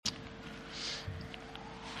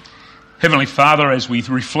Heavenly Father, as we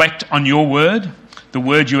reflect on your word, the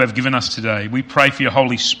word you have given us today, we pray for your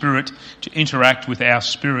Holy Spirit to interact with our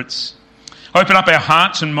spirits. Open up our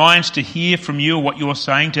hearts and minds to hear from you what you're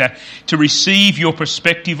saying, to receive your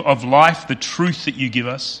perspective of life, the truth that you give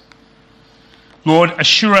us. Lord,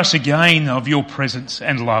 assure us again of your presence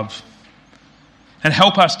and love, and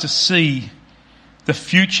help us to see the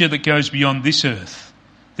future that goes beyond this earth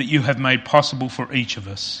that you have made possible for each of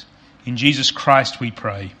us. In Jesus Christ we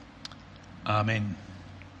pray. Amen.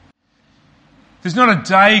 There's not a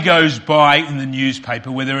day goes by in the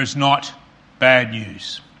newspaper where there is not bad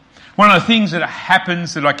news. One of the things that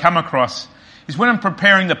happens that I come across is when I'm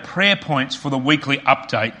preparing the prayer points for the weekly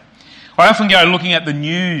update, I often go looking at the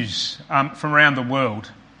news from around the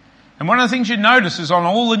world. And one of the things you notice is on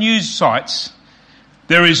all the news sites,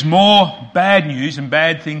 there is more bad news and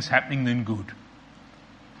bad things happening than good.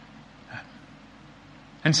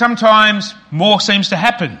 And sometimes more seems to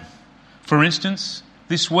happen. For instance,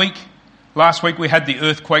 last week we had the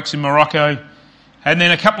earthquakes in Morocco, and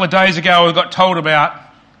then a couple of days ago we got told about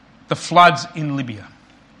the floods in Libya.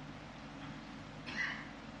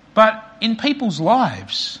 But in people's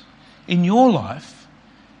lives, in your life,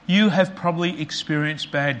 you have probably experienced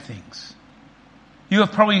bad things. You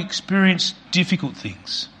have probably experienced difficult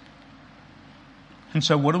things. And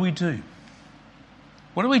so what do we do?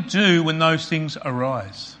 What do we do when those things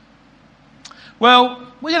arise? Well,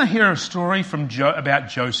 we're going to hear a story about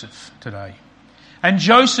Joseph today. And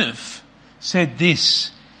Joseph said this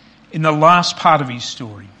in the last part of his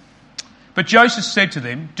story. But Joseph said to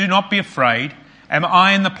them, "Do not be afraid. Am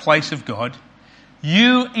I in the place of God?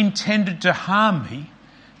 You intended to harm me,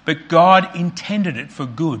 but God intended it for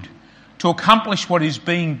good, to accomplish what is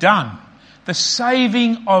being done, the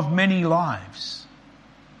saving of many lives."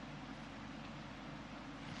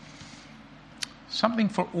 Something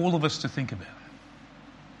for all of us to think about.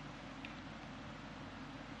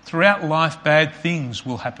 Throughout life, bad things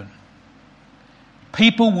will happen.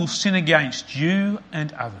 People will sin against you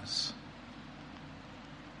and others.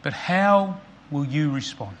 But how will you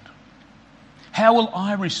respond? How will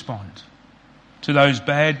I respond to those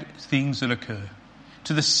bad things that occur,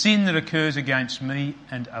 to the sin that occurs against me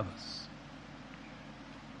and others?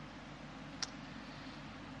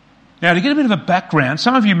 Now, to get a bit of a background,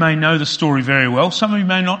 some of you may know the story very well, some of you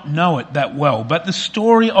may not know it that well, but the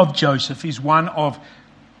story of Joseph is one of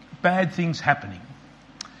bad things happening.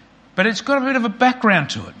 But it's got a bit of a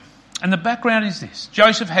background to it. And the background is this.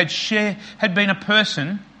 Joseph had been a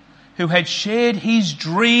person who had shared his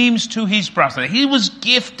dreams to his brother. He was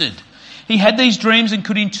gifted. He had these dreams and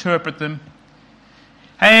could interpret them.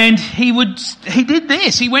 And he did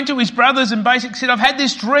this. He went to his brothers and basically said, "I've had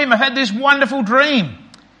this dream. I've had this wonderful dream.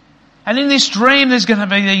 And in this dream, there's going to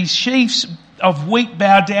be these sheaves of wheat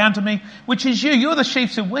bow down to me, which is you. You're the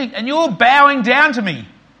sheaves of wheat, and you're bowing down to me."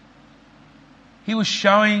 He was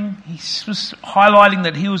highlighting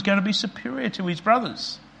that he was going to be superior to his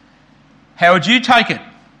brothers. How would you take it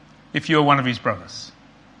if you were one of his brothers?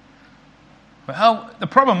 Well, the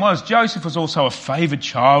problem was Joseph was also a favoured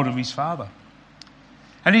child of his father.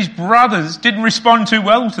 And his brothers didn't respond too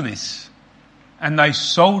well to this. And they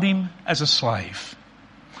sold him as a slave.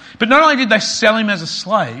 But not only did they sell him as a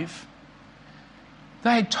slave,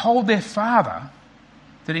 they had told their father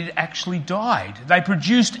that he'd actually died. They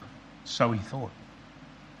produced, so he thought.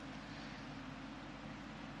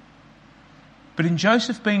 But in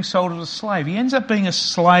Joseph being sold as a slave, he ends up being a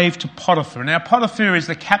slave to Potiphar. Now, Potiphar is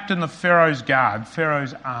the captain of Pharaoh's guard,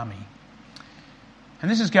 Pharaoh's army. And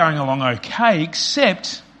this is going along okay,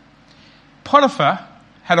 except Potiphar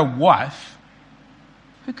had a wife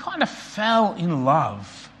who kind of fell in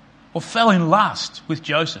love or fell in lust with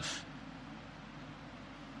Joseph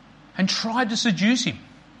and tried to seduce him.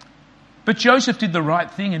 But Joseph did the right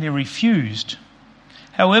thing and he refused.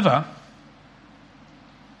 However,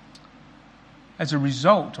 as a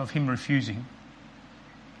result of him refusing,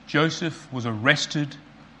 Joseph was arrested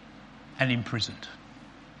and imprisoned.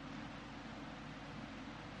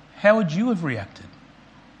 How would you have reacted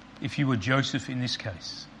if you were Joseph in this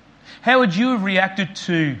case? How would you have reacted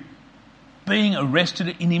to being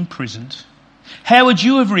arrested and imprisoned? How would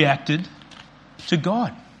you have reacted to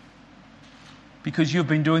God? Because you've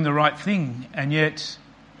been doing the right thing and yet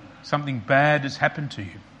something bad has happened to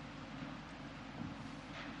you.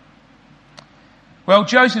 Well,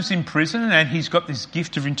 Joseph's in prison and he's got this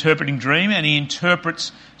gift of interpreting dream, and he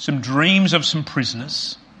interprets some dreams of some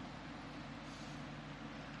prisoners.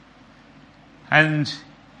 And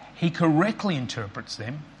he correctly interprets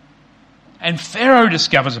them. And Pharaoh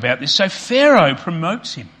discovers about this, so Pharaoh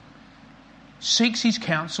promotes him, seeks his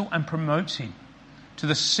counsel and promotes him to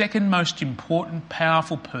the second most important,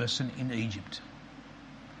 powerful person in Egypt.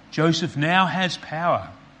 Joseph now has power.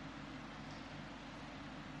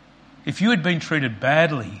 If you had been treated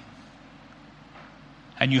badly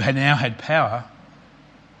and you had now had power,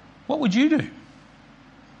 what would you do?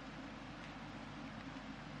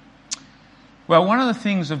 Well, one of the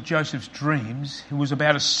things of Joseph's dreams was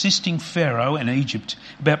about assisting Pharaoh and Egypt,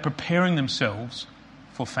 about preparing themselves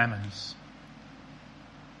for famines.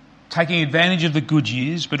 Taking advantage of the good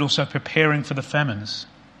years, but also preparing for the famines.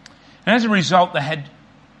 And as a result, they had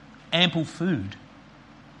ample food.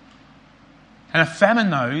 And a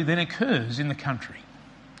famine, though, then occurs in the country,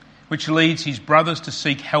 which leads his brothers to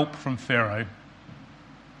seek help from Pharaoh.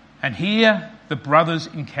 And here the brothers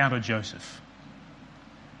encounter Joseph.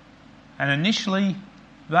 And initially,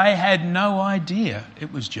 they had no idea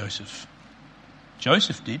it was Joseph.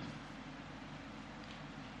 Joseph did.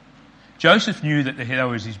 Joseph knew that they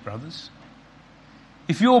were his brothers.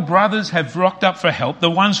 If your brothers have rocked up for help,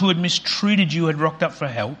 the ones who had mistreated you had rocked up for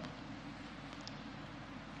help,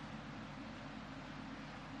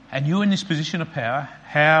 and you're in this position of power,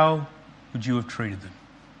 how would you have treated them?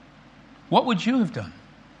 What would you have done?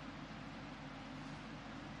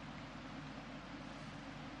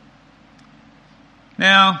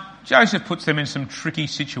 Now, Joseph puts them in some tricky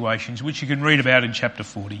situations, which you can read about in chapter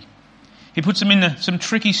 40. He puts them in some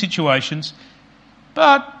tricky situations,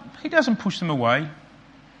 but he doesn't push them away.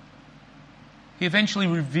 He eventually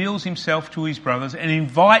reveals himself to his brothers and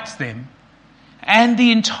invites them and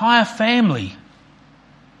the entire family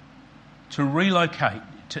to relocate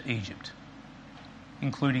to Egypt,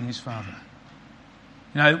 including his father.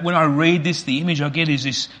 You know, when I read this, the image I get is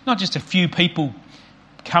this, not just a few people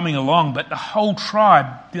coming along, but the whole tribe,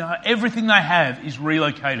 everything they have is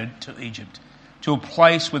relocated to Egypt, to a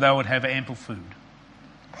place where they would have ample food,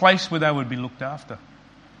 a place where they would be looked after.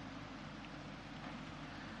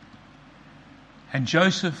 And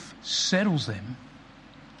Joseph settles them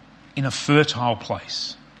in a fertile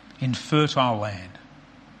place, in fertile land.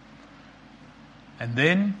 And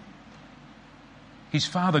then his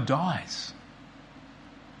father dies.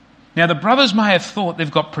 Now, the brothers may have thought they've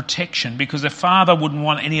got protection because their father wouldn't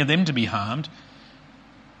want any of them to be harmed.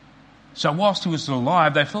 So whilst he was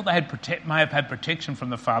alive, they thought they may have had protection from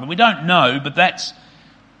the father. We don't know, but that's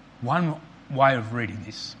one way of reading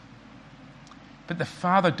this. But the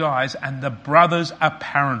father dies and the brothers are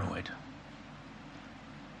paranoid.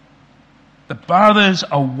 The brothers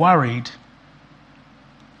are worried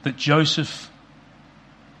that Joseph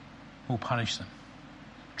will punish them.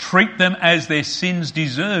 Treat them as their sins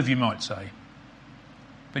deserve, you might say.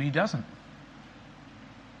 But he doesn't.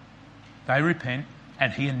 They repent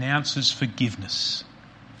and he announces forgiveness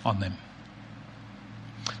on them.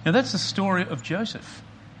 Now that's the story of Joseph.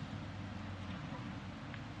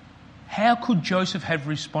 How could Joseph have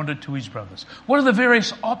responded to his brothers? What are the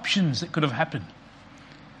various options that could have happened?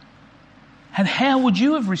 And how would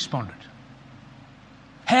you have responded?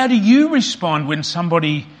 How do you respond when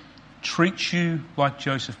somebody treats you like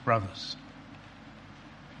Joseph's brothers?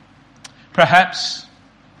 Perhaps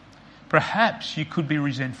you could be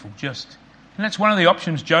resentful, and that's one of the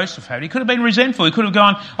options Joseph had. He could have been resentful. He could have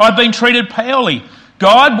gone, I've been treated poorly.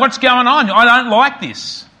 God, what's going on? I don't like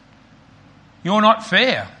this. You're not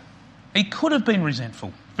fair. He could have been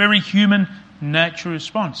resentful. Very human, natural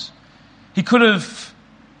response. He could have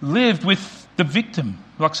lived with the victim.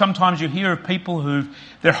 Like sometimes you hear of people who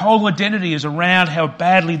their whole identity is around how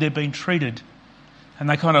badly they've been treated. And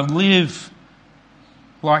they kind of live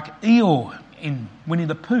like Eeyore in Winnie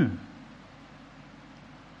the Pooh.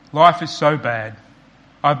 Life is so bad.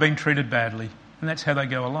 I've been treated badly. And that's how they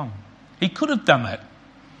go along. He could have done that.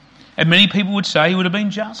 And many people would say he would have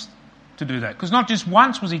been just to do that. Because not just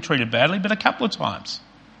once was he treated badly, but a couple of times.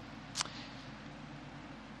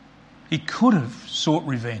 He could have sought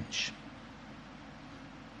revenge.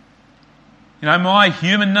 You know, my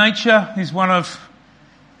human nature is one of,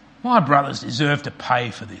 my brothers deserve to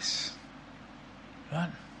pay for this.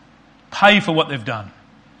 Right? Pay for what they've done.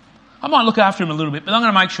 I might look after them a little bit, but I'm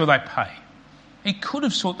going to make sure they pay. He could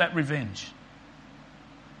have sought that revenge.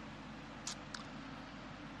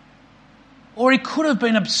 Or he could have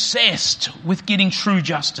been obsessed with getting true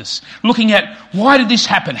justice, looking at, why did this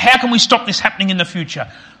happen? How can we stop this happening in the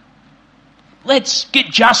future? Let's get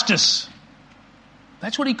justice.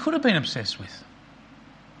 That's what he could have been obsessed with.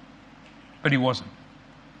 But he wasn't.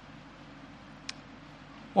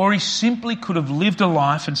 Or he simply could have lived a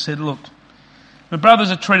life and said, look, my brothers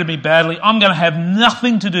have treated me badly. I'm going to have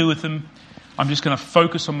nothing to do with them. I'm just going to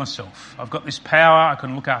focus on myself. I've got this power. I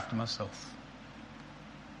can look after myself.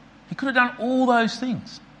 He could have done all those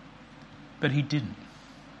things, but he didn't.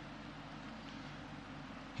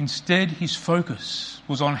 Instead, his focus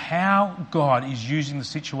was on how God is using the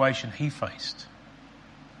situation he faced.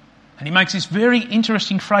 And he makes this very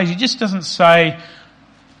interesting phrase. He just doesn't say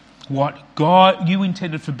what God you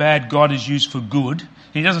intended for bad, God is used for good.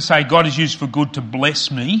 He doesn't say God is used for good to bless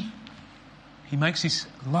me. He makes this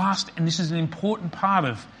last, and this is an important part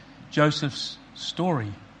of Joseph's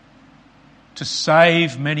story, to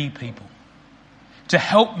save many people, to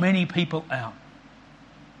help many people out.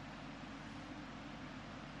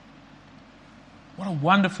 What a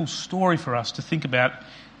wonderful story for us to think about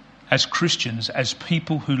as Christians, as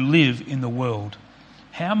people who live in the world.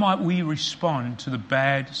 How might we respond to the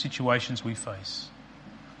bad situations we face?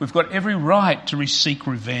 We've got every right to seek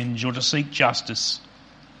revenge or to seek justice.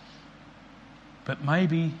 But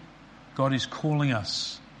maybe God is calling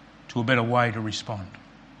us to a better way to respond.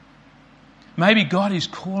 Maybe God is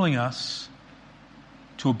calling us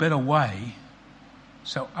to a better way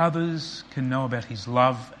so others can know about his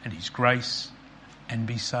love and his grace and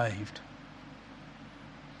be saved.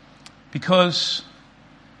 Because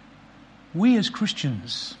we as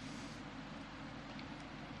Christians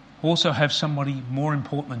also have somebody more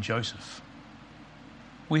important than Joseph.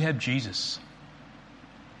 We have Jesus.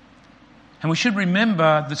 And we should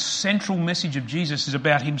remember the central message of Jesus is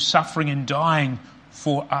about him suffering and dying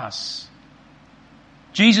for us.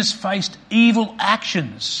 Jesus faced evil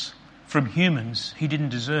actions from humans he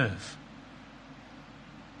didn't deserve.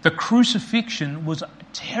 The crucifixion was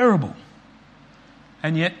terrible.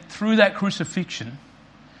 And yet through that crucifixion,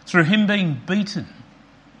 through him being beaten,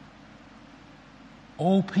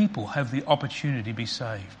 all people have the opportunity to be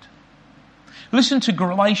saved. Listen to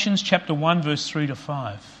Galatians chapter 1 verse 3 to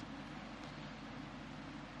 5.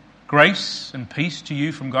 Grace and peace to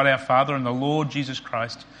you from God our Father and the Lord Jesus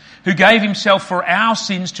Christ, who gave himself for our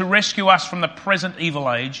sins to rescue us from the present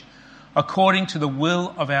evil age, according to the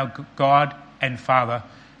will of our God and Father,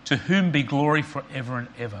 to whom be glory forever and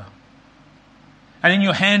ever. And in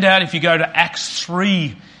your handout, if you go to Acts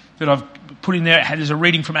 3, that I've put in there, there's a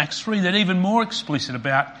reading from Acts 3 that's even more explicit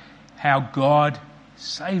about how God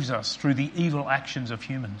saves us through the evil actions of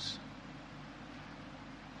humans.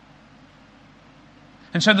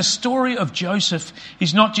 And so the story of Joseph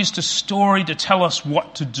is not just a story to tell us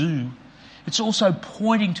what to do. It's also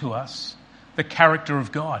pointing to us the character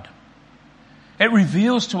of God. It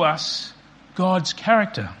reveals to us God's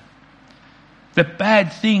character. That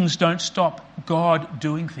bad things don't stop God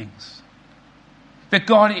doing things. That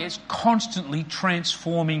God is constantly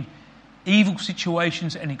transforming evil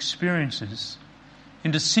situations and experiences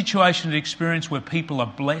into situations and experience where people are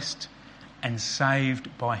blessed and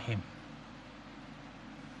saved by him.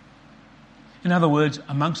 In other words,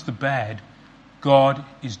 amongst the bad, God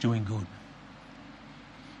is doing good.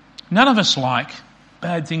 None of us like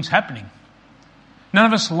bad things happening. None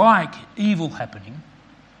of us like evil happening.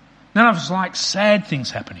 None of us like sad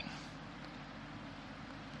things happening.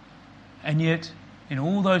 And yet, in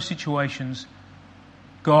all those situations,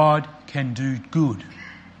 God can do good.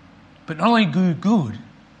 But not only do good,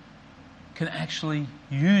 can actually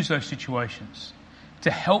use those situations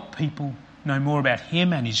to help people know more about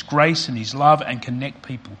him and his grace and his love and connect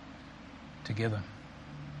people together.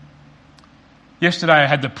 Yesterday I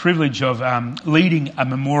had the privilege of leading a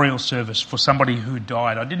memorial service for somebody who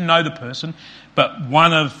died. I didn't know the person, but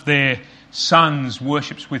one of their sons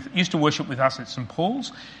used to worship with us at St.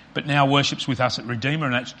 Paul's, but now worships with us at Redeemer,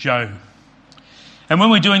 and that's Joe. And when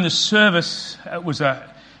we were doing the service, it was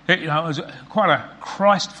quite a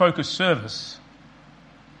Christ-focused service.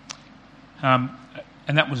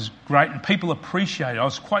 And that was great, and people appreciate it. I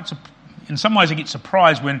was in some ways I get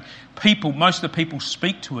surprised when most of the people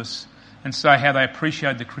speak to us and say how they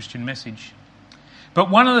appreciate the Christian message.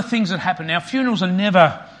 But one of the things that happened, now funerals are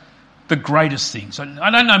never the greatest things.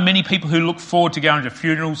 I don't know many people who look forward to going to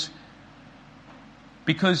funerals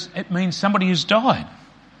because it means somebody has died.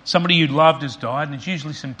 Somebody you loved has died, and there's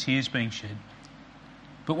usually some tears being shed.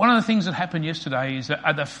 But one of the things that happened yesterday is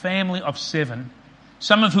that the family of 7,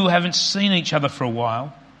 some of who haven't seen each other for a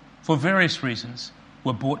while, for various reasons,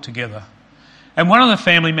 were brought together. And one of the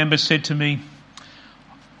family members said to me,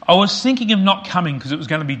 I was thinking of not coming because it was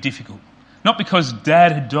going to be difficult. Not because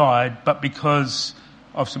Dad had died, but because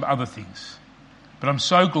of some other things. But I'm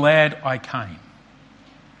so glad I came.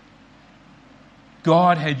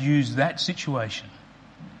 God had used that situation,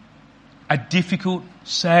 a difficult,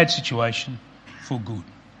 sad situation, for good.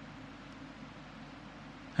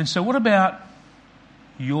 And so what about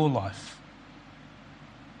your life?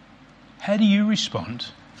 How do you respond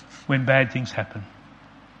when bad things happen?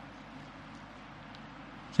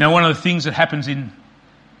 Now, one of the things that happens in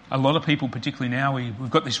a lot of people, particularly now, we've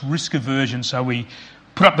got this risk aversion, so we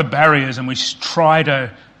put up the barriers and we try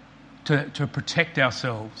to to protect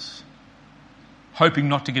ourselves, hoping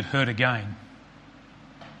not to get hurt again.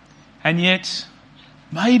 And yet,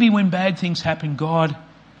 maybe when bad things happen, God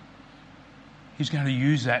is going to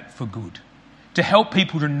use that for good, to help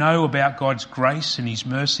people to know about God's grace and His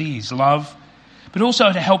mercy, His love, but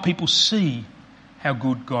also to help people see how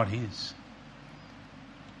good God is.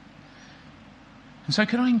 And so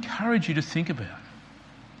can I encourage you to think about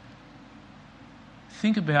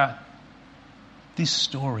this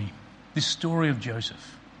story of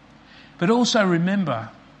Joseph. But also remember,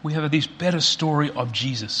 we have this better story of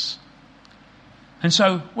Jesus. And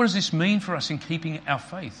so what does this mean for us in keeping our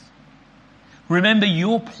faith? Remember,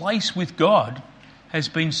 your place with God has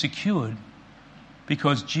been secured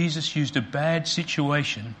because Jesus used a bad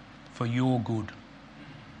situation for your good.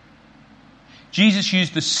 Jesus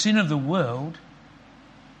used the sin of the world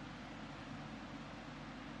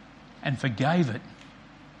and forgave it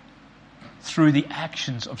through the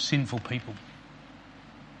actions of sinful people.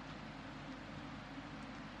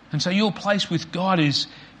 And so your place with God is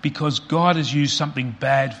because God has used something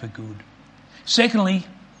bad for good. Secondly,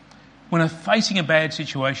 when facing a bad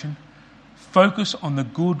situation, focus on the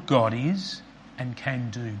good God is and can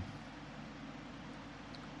do. You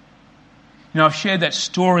know, I've shared that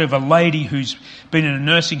story of a lady who's been in a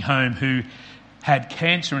nursing home who had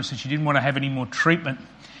cancer and said she didn't want to have any more treatment.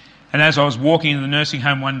 And as I was walking into the nursing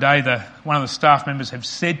home one day, one of the staff members have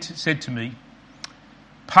said to me,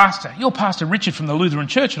 "Pastor, you're Pastor Richard from the Lutheran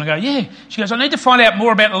Church." And I go, "Yeah." She goes, "I need to find out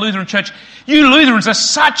more about the Lutheran Church. You Lutherans are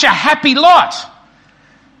such a happy lot."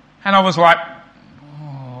 And I was like,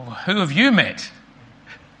 "Oh, who have you met?"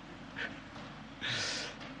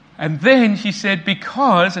 And then she said,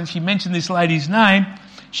 because, and she mentioned this lady's name,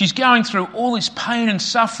 she's going through all this pain and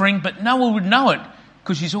suffering, but no one would know it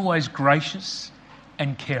because she's always gracious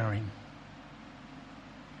and caring.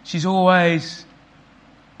 She's always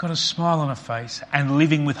got a smile on her face and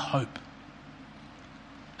living with hope.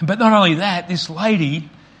 But not only that, this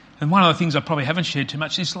lady, and one of the things I probably haven't shared too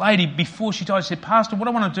much, this lady, before she died, said, "Pastor, what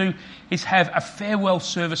I want to do is have a farewell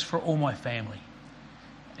service for all my family."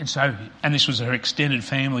 And this was her extended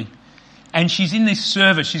family. And she's in this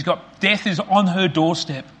service. She's got death is on her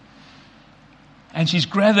doorstep. And she's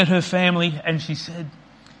gathered her family and she said,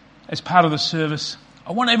 as part of the service,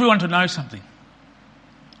 "I want everyone to know something.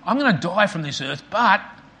 I'm going to die from this earth, but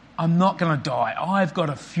I'm not going to die. I've got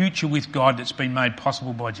a future with God that's been made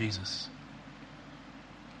possible by Jesus."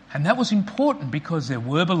 And that was important because there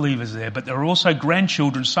were believers there, but there were also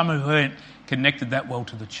grandchildren, some who weren't connected that well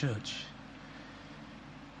to the church.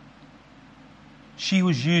 She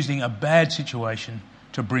was using a bad situation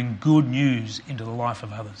to bring good news into the life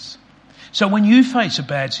of others. So when you face a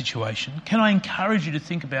bad situation, can I encourage you to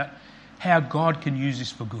think about how God can use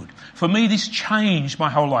this for good? For me, this changed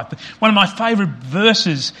my whole life. One of my favourite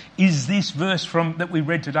verses is this verse that we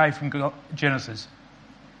read today from Genesis.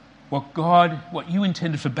 What you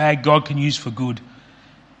intended for bad, God can use for good.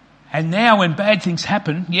 And now when bad things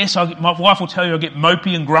happen, yes, my wife will tell you I get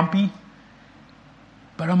mopey and grumpy,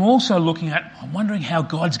 but I'm also I'm wondering how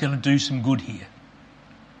God's going to do some good here.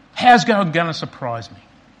 How's God going to surprise me?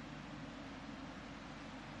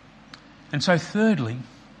 And so thirdly,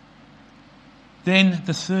 then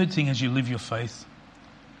the third thing as you live your faith,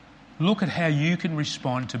 look at how you can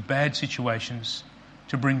respond to bad situations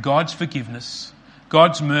to bring God's forgiveness,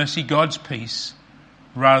 God's mercy, God's peace,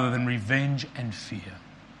 rather than revenge and fear.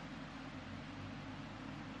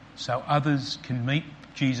 So others can meet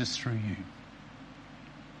Jesus through you.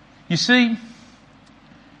 You see,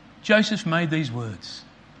 Joseph said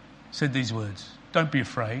these words, "Don't be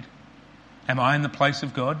afraid. Am I in the place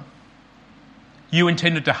of God? You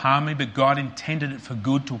intended to harm me, but God intended it for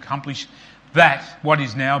good to accomplish what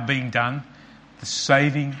is now being done, the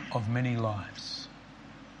saving of many lives."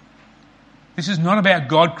 This is not about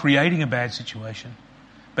God creating a bad situation,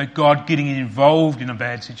 but God getting involved in a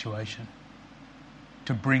bad situation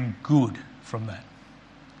to bring good from that.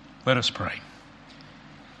 Let us pray.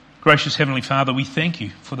 Gracious Heavenly Father, we thank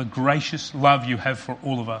you for the gracious love you have for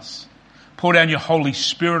all of us. Pour down your Holy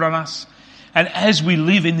Spirit on us, and as we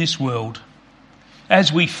live in this world,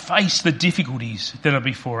 as we face the difficulties that are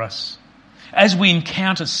before us, as we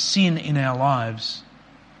encounter sin in our lives,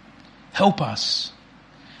 help us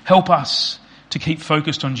to keep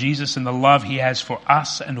focused on Jesus and the love he has for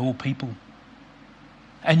us and all people,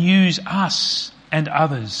 and use us and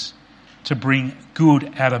others to bring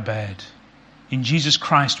good out of bad. In Jesus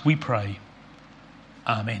Christ we pray.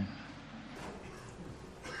 Amen.